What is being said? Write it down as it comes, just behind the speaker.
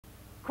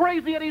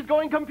Crazy Eddie's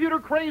going computer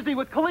crazy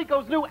with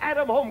Coleco's new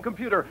Atom home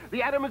computer.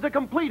 The Atom is a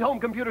complete home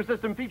computer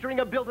system featuring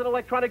a built-in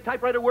electronic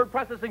typewriter word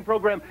processing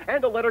program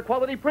and a letter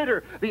quality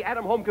printer. The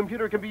Atom home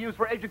computer can be used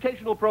for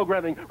educational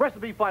programming,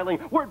 recipe filing,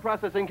 word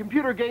processing,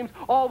 computer games,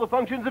 all the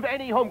functions of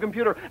any home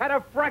computer at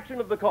a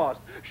fraction of the cost.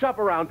 Shop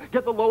around,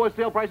 get the lowest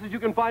sale prices you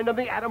can find on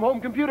the Atom home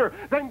computer.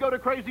 Then go to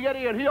Crazy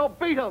Eddie and he'll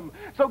beat him.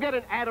 So get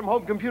an Atom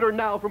home computer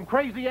now from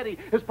Crazy Eddie.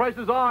 His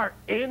prices are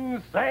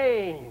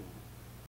insane.